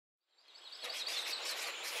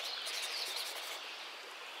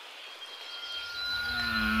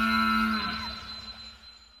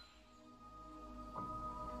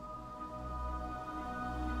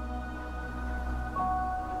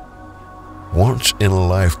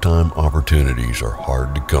Once-in-a-lifetime opportunities are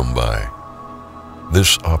hard to come by.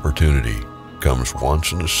 This opportunity comes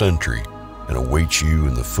once in a century and awaits you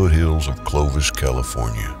in the foothills of Clovis,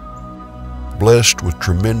 California. Blessed with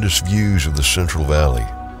tremendous views of the Central Valley,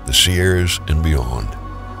 the Sierras, and beyond,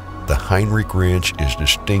 the Heinrich Ranch is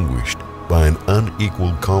distinguished by an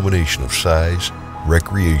unequaled combination of size,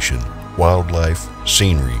 recreation, wildlife,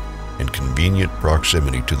 scenery, and convenient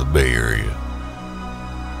proximity to the Bay Area.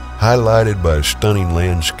 Highlighted by a stunning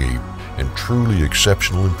landscape and truly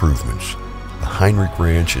exceptional improvements, the Heinrich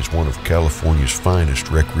Ranch is one of California's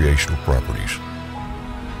finest recreational properties.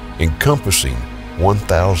 Encompassing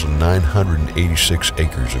 1,986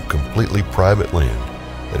 acres of completely private land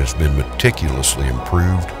that has been meticulously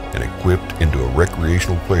improved and equipped into a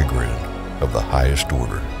recreational playground of the highest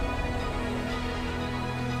order.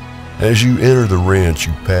 As you enter the ranch,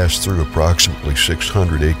 you pass through approximately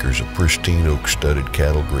 600 acres of pristine oak-studded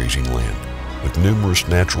cattle grazing land, with numerous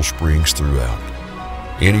natural springs throughout.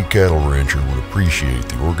 Any cattle rancher would appreciate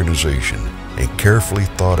the organization and carefully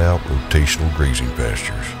thought-out rotational grazing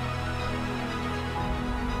pastures.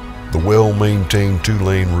 The well-maintained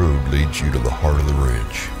two-lane road leads you to the heart of the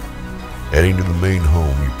ranch. Heading to the main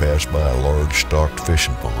home, you pass by a large stocked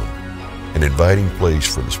fishing pond, an inviting place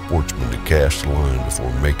for the sportsmen to cast a line before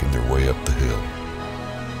making their way up the hill.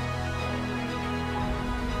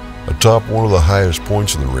 Atop one of the highest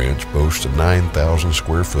points of the ranch boasts a 9,000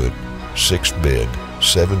 square foot, 6-bed,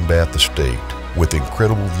 7-bath estate with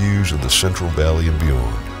incredible views of the Central Valley and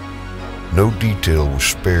beyond. No detail was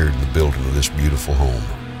spared in the building of this beautiful home.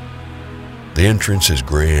 The entrance is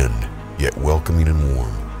grand, yet welcoming and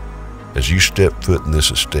warm. As you step foot in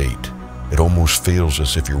this estate, it almost feels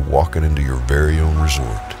as if you're walking into your very own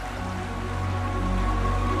resort.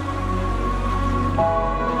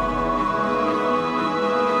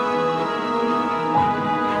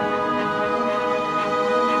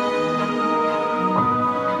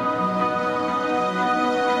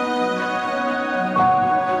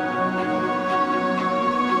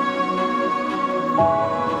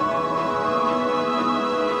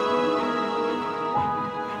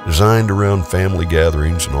 Designed around family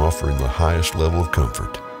gatherings and offering the highest level of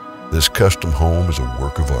comfort, this custom home is a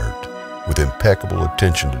work of art, with impeccable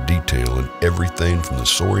attention to detail in everything from the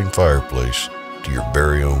soaring fireplace to your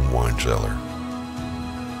very own wine cellar.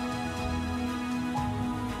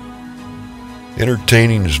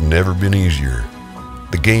 Entertaining has never been easier.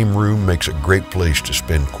 The game room makes a great place to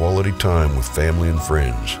spend quality time with family and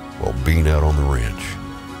friends while being out on the ranch.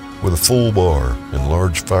 With a full bar and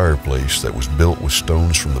large fireplace that was built with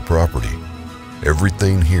stones from the property,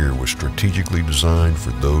 everything here was strategically designed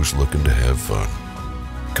for those looking to have fun.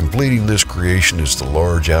 Completing this creation is the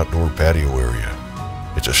large outdoor patio area.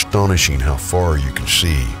 It's astonishing how far you can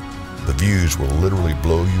see. The views will literally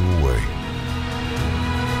blow you away.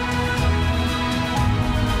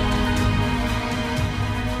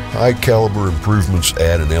 High-caliber improvements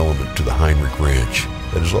add an element to the Heinrich Ranch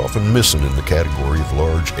that is often missing in the category of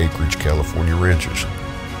large acreage California ranches.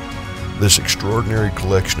 This extraordinary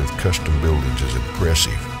collection of custom buildings is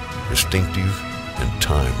impressive, distinctive, and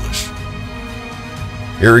timeless.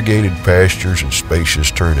 Irrigated pastures and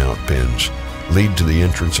spacious turnout pens lead to the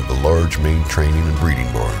entrance of the large main training and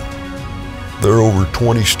breeding barn. There are over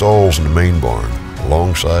 20 stalls in the main barn,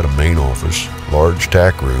 alongside a main office, large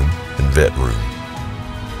tack room, and vet room.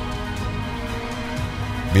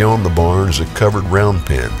 Beyond the barn is a covered round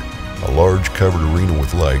pen, a large covered arena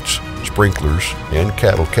with lights, sprinklers, and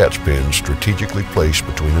cattle catch pens strategically placed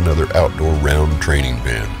between another outdoor round training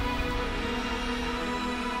pen.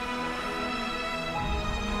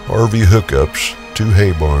 RV hookups, 2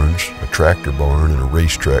 hay barns, a tractor barn, and a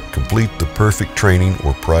racetrack complete the perfect training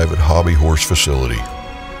or private hobby horse facility.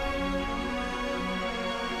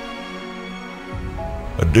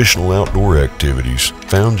 Additional outdoor activities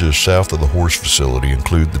found just south of the horse facility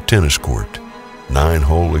include the tennis court,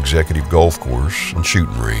 9-hole executive golf course, and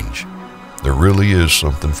shooting range. There really is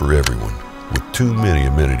something for everyone, with too many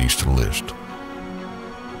amenities to list.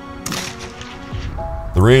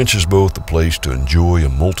 The ranch is both a place to enjoy a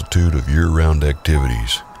multitude of year-round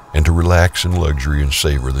activities and to relax in luxury and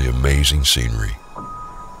savor the amazing scenery.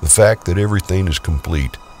 The fact that everything is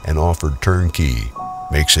complete and offered turnkey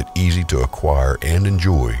makes it easy to acquire and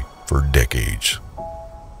enjoy for decades.